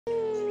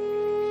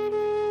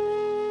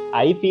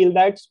I feel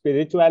that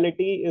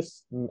spirituality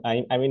is,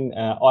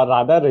 or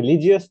rather,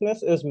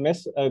 religiousness is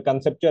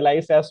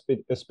misconceptualized as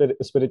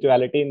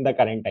spirituality in the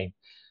current time.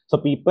 So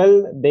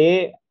people,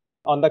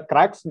 on the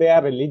crux, they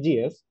are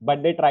religious,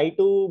 but they try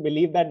to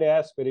believe that they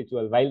are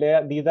spiritual.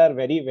 While these are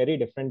very, very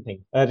different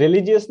things.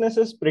 Religiousness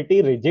is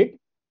pretty rigid,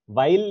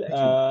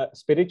 while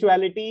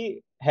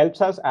spirituality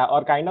helps us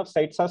or kind of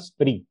sets us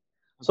free.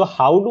 So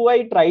how do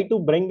I try to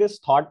bring this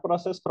thought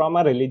process from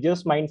a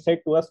religious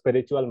mindset to a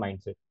spiritual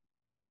mindset?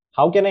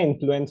 How can I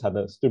influence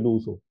others to do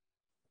so?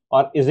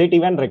 Or is it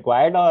even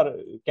required, or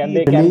can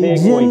they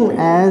Religion coexist?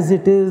 as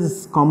it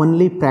is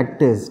commonly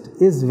practiced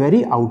is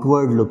very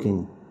outward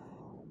looking.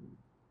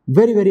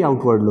 Very, very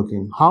outward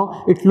looking.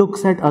 How it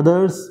looks at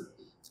others,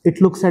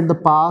 it looks at the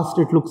past,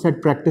 it looks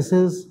at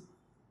practices,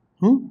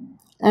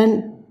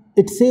 and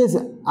it says,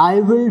 I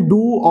will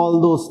do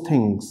all those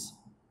things.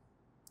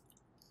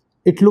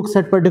 It looks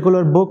at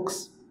particular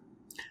books,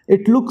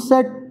 it looks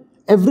at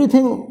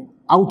everything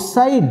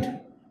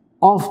outside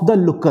of the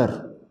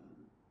looker.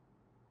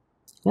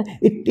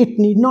 It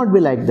need not be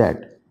like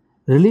that.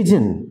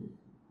 Religion,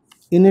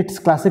 in its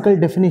classical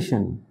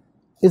definition,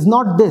 is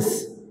not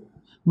this.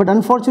 But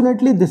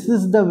unfortunately, this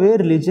is the way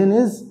religion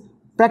is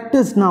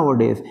practiced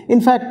nowadays. In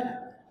fact,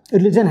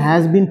 religion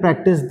has been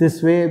practiced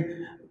this way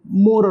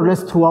more or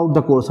less throughout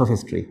the course of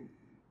history.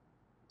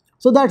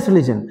 So that's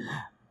religion.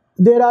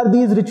 There are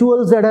these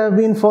rituals that have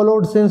been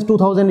followed since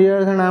 2000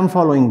 years and I am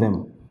following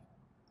them.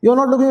 You're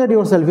not looking at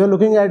yourself, you're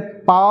looking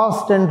at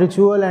past and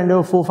ritual and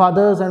your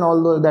forefathers and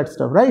all that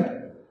stuff, right?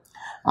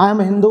 I am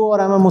a Hindu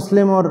or I am a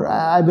Muslim or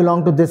I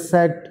belong to this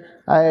sect,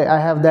 I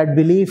have that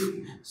belief,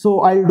 so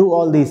I'll do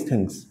all these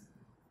things.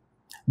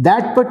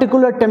 That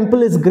particular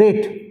temple is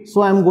great,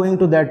 so I am going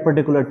to that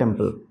particular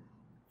temple,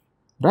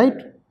 right?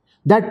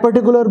 That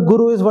particular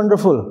guru is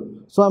wonderful,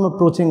 so I am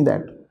approaching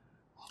that.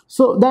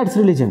 So that's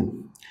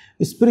religion.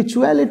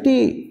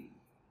 Spirituality,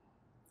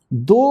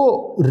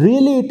 though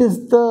really it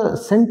is the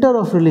center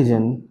of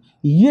religion,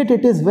 yet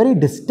it is very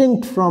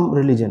distinct from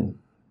religion.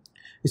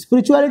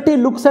 Spirituality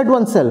looks at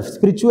oneself.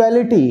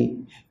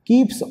 Spirituality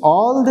keeps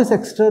all this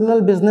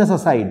external business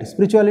aside.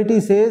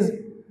 Spirituality says,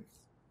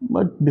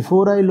 but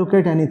before I look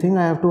at anything,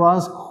 I have to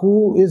ask,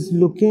 who is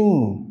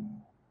looking?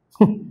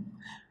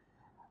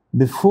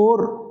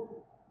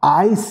 Before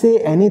I say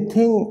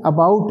anything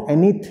about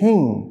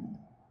anything,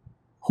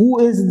 who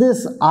is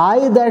this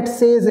I that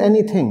says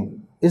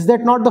anything? Is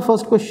that not the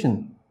first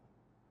question?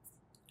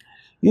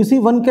 You see,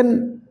 one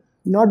can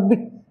not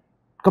be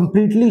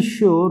completely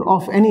sure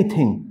of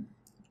anything,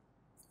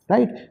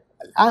 right?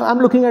 I'm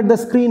looking at the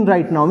screen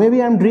right now.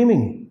 Maybe I'm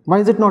dreaming. Why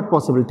is it not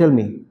possible? Tell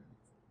me.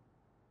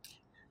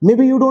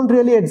 Maybe you don't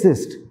really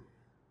exist.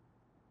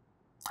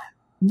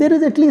 There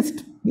is at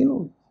least,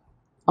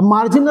 a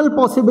marginal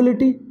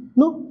possibility.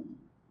 No?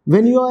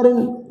 When you are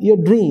in your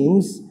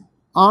dreams,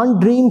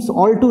 aren't dreams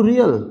all too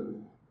real?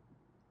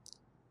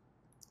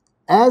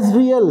 As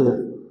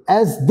real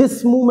as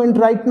this moment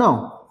right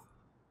now.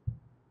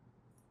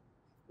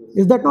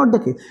 Is that not the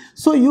case?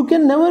 So you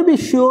can never be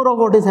sure of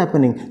what is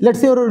happening. Let's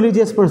say you're a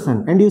religious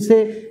person and you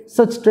say,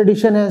 such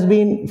tradition has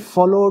been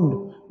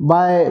followed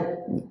by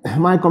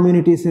my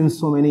community since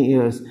so many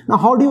years. Now,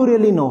 how do you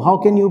really know? How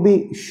can you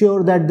be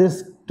sure that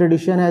this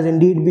tradition has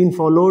indeed been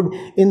followed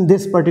in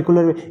this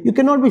particular way? You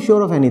cannot be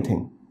sure of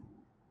anything.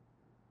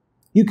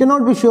 You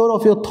cannot be sure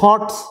of your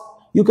thoughts.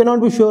 You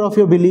cannot be sure of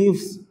your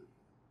beliefs.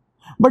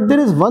 But there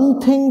is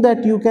one thing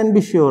that you can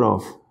be sure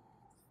of.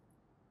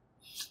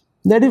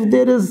 That if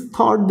there is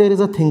thought, there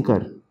is a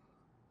thinker.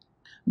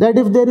 That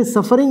if there is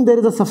suffering, there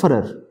is a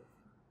sufferer.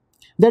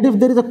 That if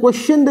there is a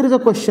question, there is a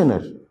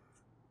questioner.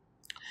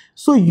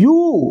 So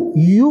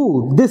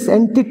you, this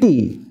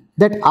entity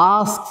that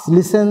asks,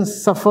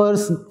 listens,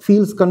 suffers,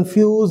 feels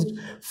confused,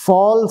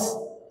 falls,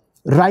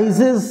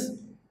 rises,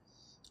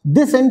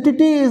 this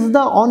entity is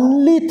the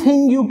only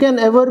thing you can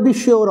ever be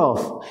sure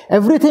of.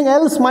 Everything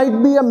else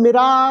might be a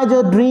mirage,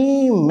 a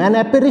dream, an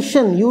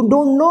apparition. You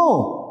don't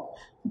know.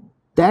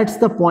 That's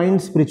the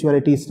point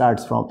spirituality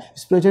starts from.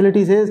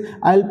 Spirituality says,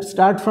 I'll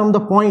start from the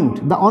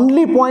point, the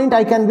only point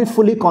I can be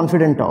fully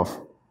confident of,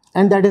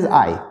 and that is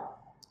I.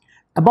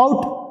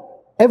 About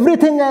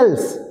everything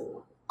else,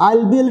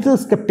 I'll be a little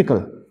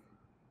skeptical.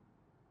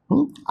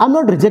 I'm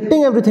not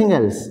rejecting everything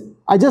else.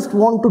 I just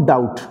want to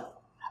doubt.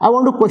 I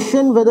want to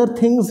question whether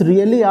things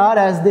really are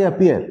as they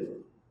appear.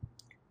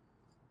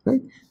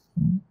 Right?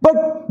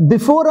 But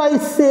before I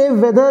say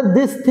whether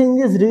this thing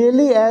is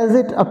really as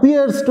it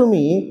appears to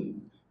me,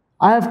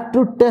 I have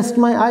to test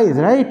my eyes,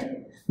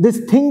 right? This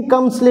thing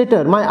comes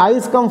later. My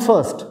eyes come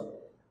first.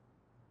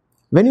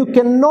 When you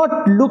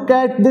cannot look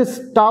at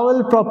this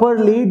towel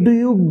properly, do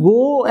you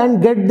go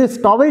and get this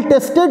towel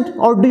tested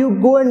or do you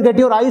go and get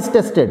your eyes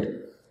tested?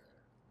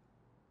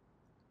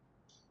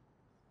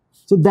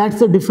 So that's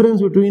the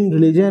difference between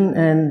religion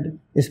and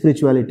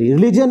spirituality.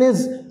 Religion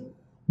is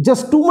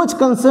just too much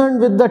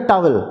concerned with the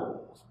towel.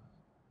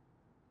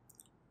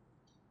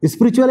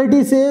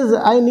 Spirituality says,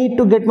 I need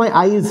to get my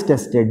eyes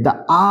tested.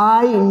 The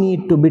eye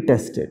need to be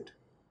tested.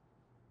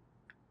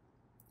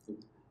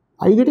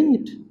 Are you getting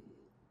it?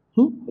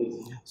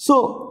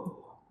 So,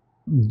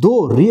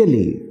 though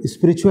really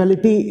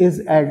spirituality is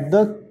at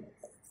the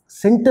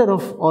center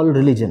of all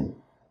religion,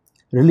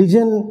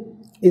 religion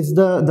is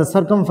the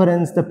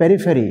circumference, the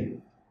periphery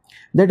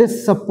that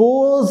is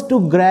supposed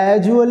to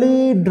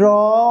gradually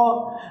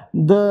draw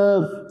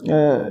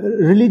the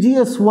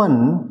religious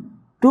one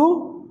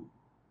to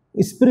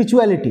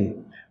spirituality.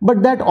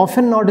 But that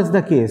often not is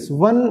the case.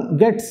 One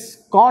gets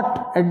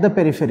caught at the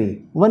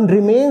periphery. One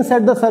remains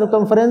at the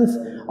circumference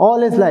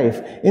all his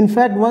life. In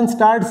fact, one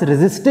starts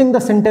resisting the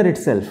center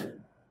itself.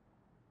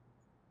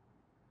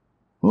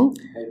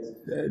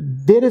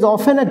 There is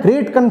often a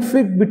great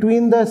conflict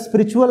between the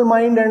spiritual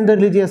mind and the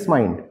religious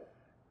mind.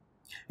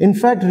 In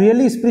fact,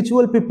 really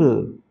spiritual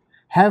people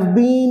have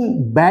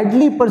been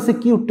badly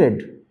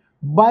persecuted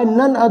by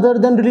none other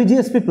than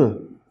religious people.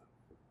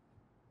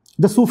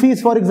 The Sufis,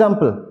 for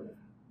example.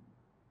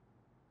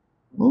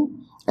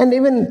 And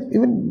even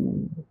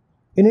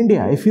in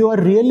India, if you are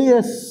really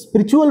a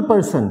spiritual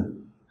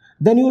person,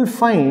 then you will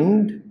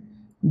find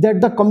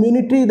that the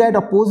community that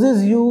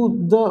opposes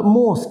you the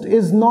most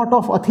is not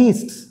of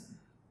atheists.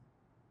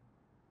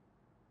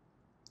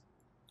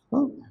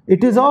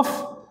 It is of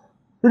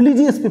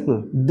religious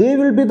people. They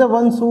will be the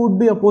ones who would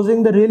be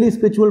opposing the really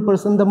spiritual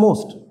person the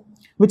most,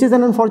 which is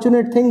an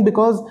unfortunate thing,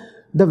 because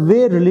the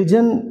way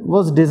religion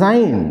was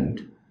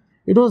designed,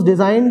 it was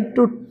designed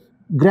to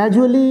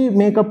gradually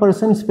make a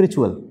person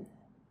spiritual.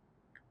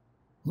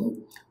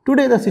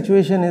 Today the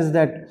situation is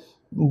that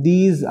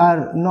these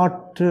are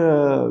not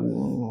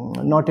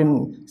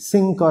in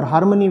sync or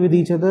harmony with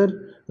each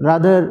other.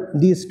 Rather,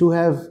 these two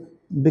have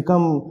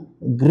become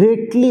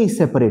greatly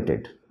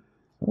separated.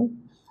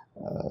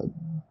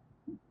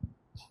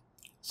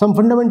 Some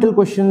fundamental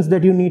questions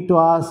that you need to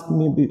ask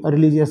maybe a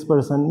religious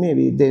person,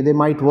 maybe they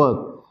might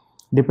work.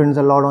 Depends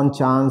a lot on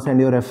chance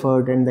and your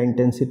effort and the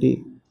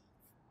intensity.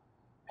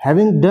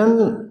 Having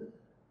done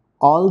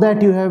all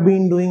that you have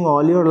been doing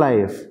all your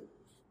life,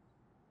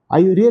 are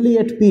you really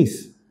at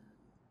peace?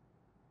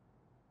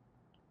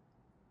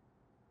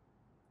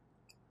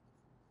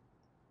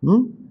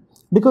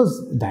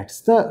 Because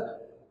that's the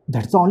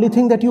only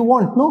thing that you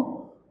want,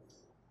 no?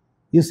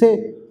 You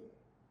say,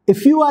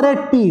 if you are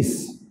at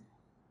peace,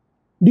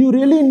 do you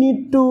really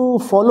need to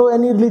follow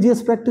any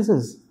religious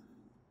practices?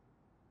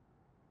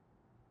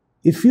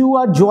 If you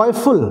are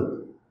joyful,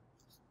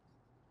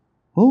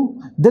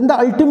 then the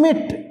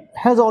ultimate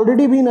has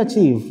already been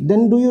achieved.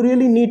 Then do you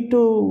really need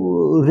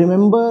to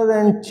remember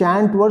and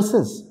chant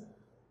verses?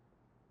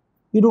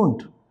 You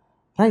don't,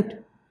 right?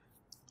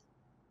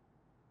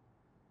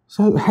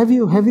 So have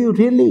you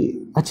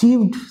really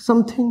achieved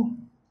something?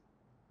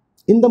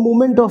 In the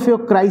moment of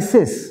your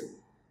crisis,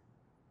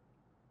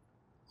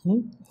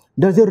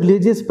 does your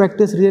religious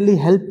practice really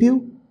help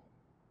you?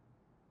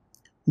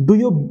 Do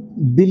your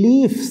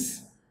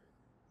beliefs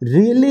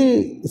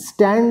really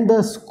stand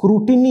the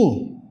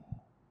scrutiny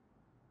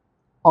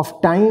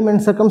of time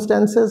and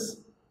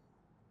circumstances?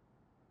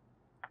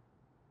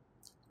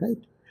 Right?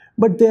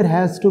 But there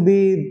has to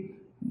be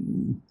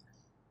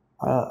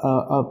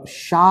a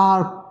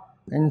sharp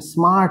and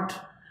smart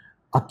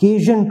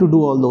occasion to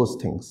do all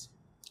those things.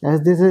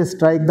 As they say,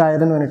 strike the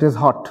iron when it is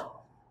hot.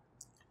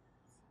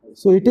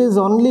 So it is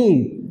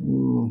only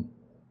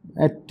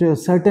at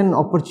certain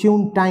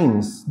opportune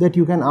times that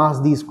you can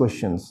ask these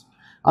questions.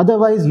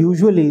 Otherwise,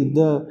 usually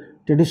the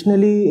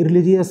traditionally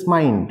religious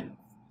mind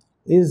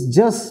is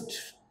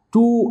just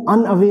too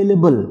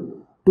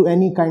unavailable to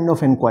any kind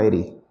of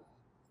inquiry.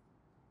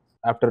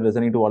 After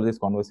listening to all this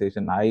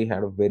conversation, I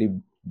had a very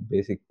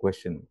basic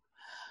question.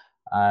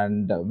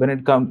 And when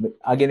it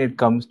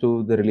comes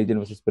to the religion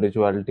versus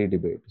spirituality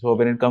debate. So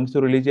when it comes to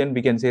religion,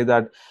 we can say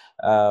that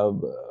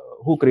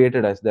who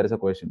created us? There is a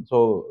question.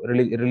 So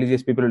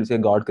religious people will say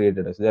God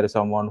created us. There is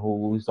someone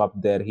who is up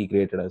there, he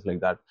created us, like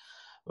that.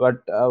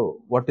 But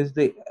what is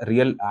the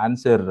real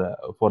answer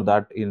for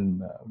that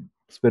in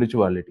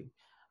spirituality?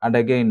 And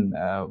again,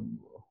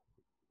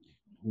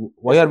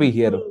 why are we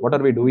here? What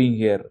are we doing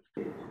here?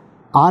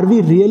 Are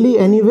we really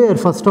anywhere?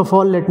 First of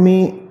all, let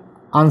me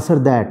answer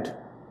that.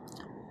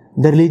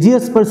 The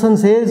religious person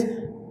says,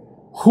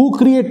 who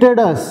created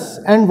us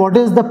and what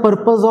is the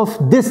purpose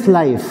of this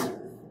life?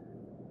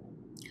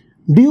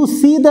 Do you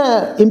see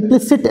the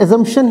implicit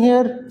assumption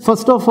here?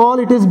 First of all,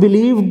 it is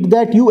believed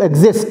that you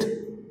exist.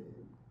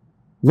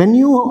 When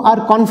you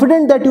are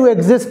confident that you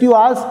exist, you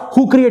ask,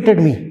 who created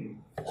me?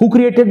 Who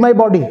created my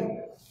body?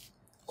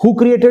 Who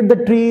created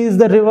the trees,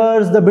 the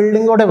rivers, the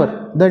buildings,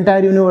 whatever, the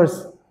entire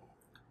universe?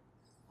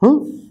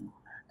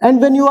 And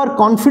when you are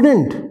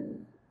confident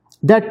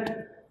that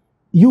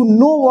you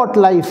know what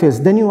life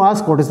is, then you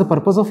ask, what is the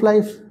purpose of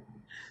life?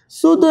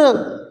 So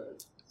the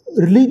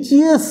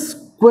religious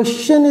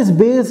question is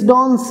based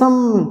on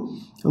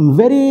some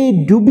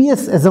very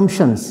dubious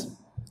assumptions.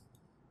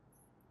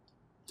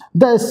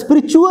 The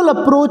spiritual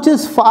approach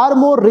is far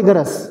more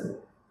rigorous.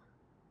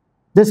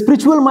 The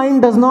spiritual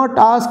mind does not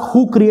ask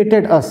who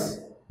created us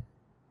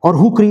or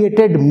who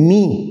created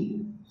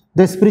me.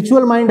 The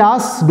spiritual mind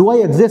asks, do I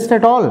exist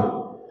at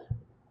all?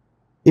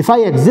 If I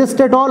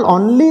exist at all,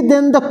 only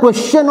then the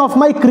question of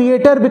my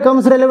creator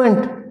becomes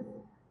relevant.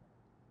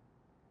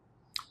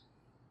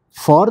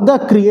 For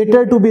the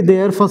creator to be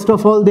there, first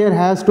of all, there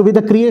has to be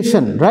the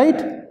creation,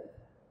 right?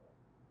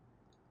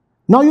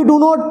 Now you do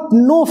not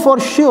know for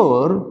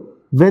sure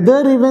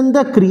whether even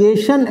the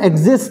creation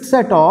exists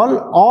at all,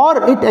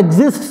 or it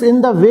exists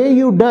in the way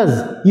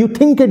you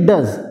think it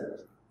does.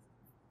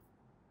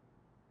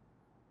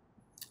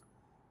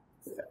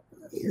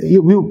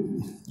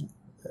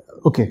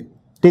 Okay,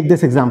 take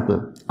this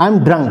example.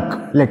 I'm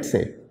drunk, let's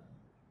say.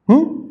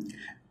 And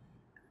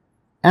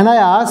I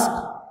ask,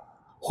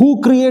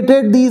 who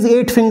created these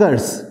 8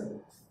 fingers?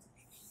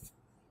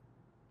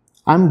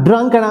 I'm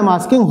drunk and I'm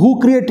asking,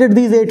 who created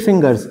these 8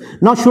 fingers?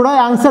 Now, should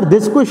I answer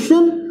this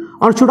question,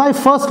 or should I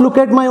first look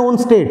at my own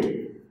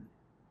state?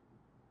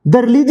 The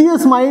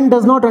religious mind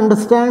does not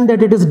understand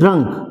that it is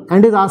drunk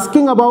and is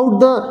asking about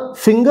the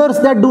fingers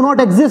that do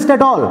not exist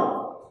at all.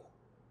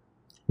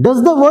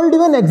 Does the world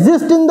even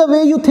exist in the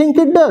way you think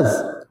it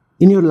does?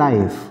 In your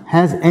life,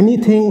 has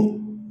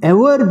anything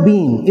ever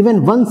been,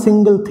 even one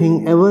single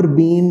thing ever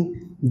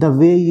been the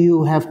way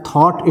you have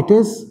thought it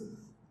is?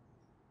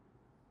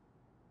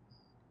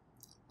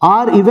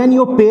 Are even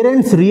your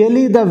parents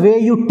really the way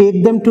you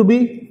take them to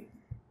be?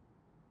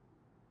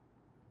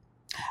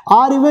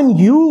 Are even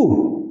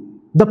you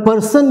the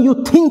person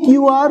you think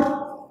you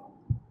are?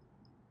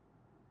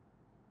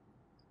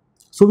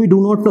 So we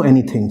do not know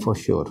anything for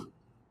sure.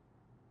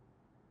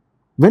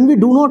 When we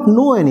do not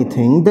know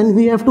anything, then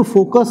we have to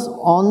focus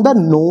on the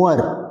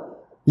knower.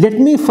 Let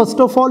me first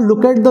of all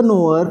look at the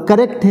knower,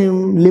 correct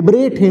him,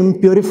 liberate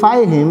him,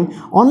 purify him.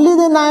 Only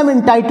then I am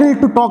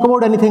entitled to talk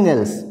about anything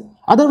else.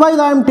 Otherwise,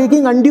 I am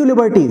taking undue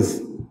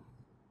liberties.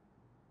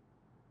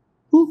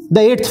 The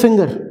 8th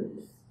finger.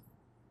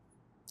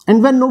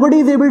 And when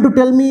nobody is able to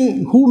tell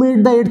me who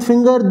made the 8th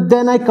finger,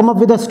 then I come up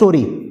with a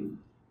story.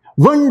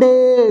 One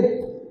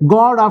day,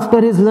 God,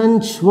 after his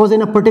lunch, was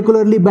in a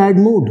particularly bad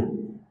mood.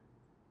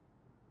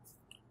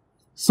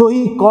 So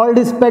he called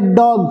his pet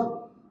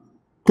dog,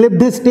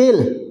 clipped his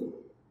tail,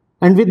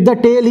 and with the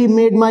tail he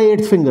made my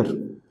 8th finger.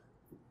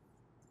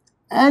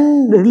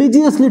 And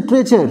religious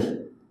literature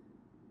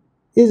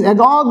is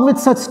agog with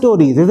such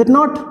stories, is it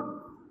not?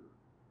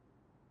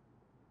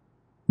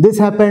 This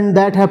happened,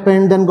 that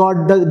happened, then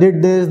God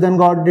did this, then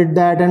God did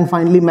that, and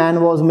finally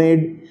man was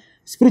made.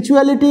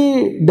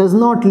 Spirituality does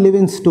not live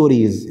in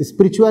stories.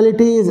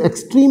 Spirituality is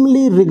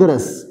extremely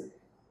rigorous.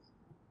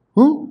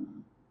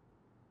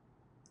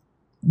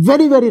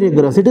 Very, very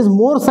rigorous. It is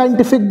more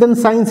scientific than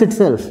science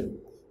itself.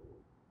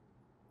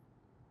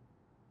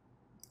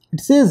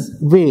 It says,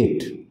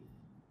 wait.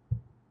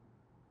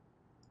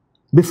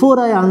 Before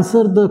I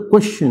answer the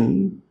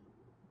question,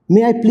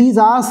 may I please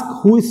ask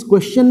who is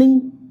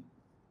questioning?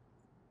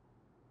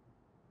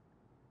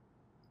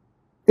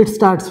 It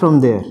starts from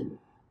there.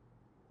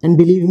 And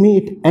believe me,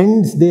 it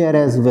ends there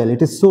as well.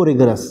 It is so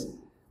rigorous.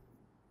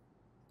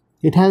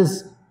 It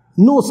has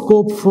no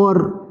scope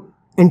for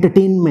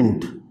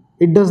entertainment.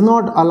 It does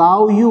not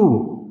allow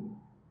you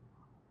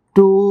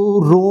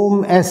to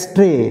roam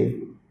astray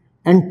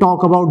and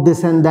talk about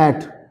this and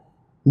that.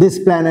 This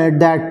planet,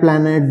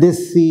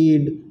 this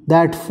seed,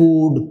 that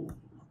food,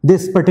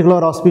 this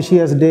particular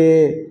auspicious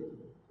day,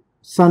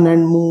 sun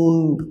and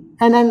moon,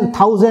 and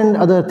 1,000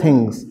 other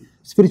things.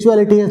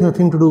 Spirituality has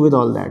nothing to do with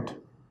all that.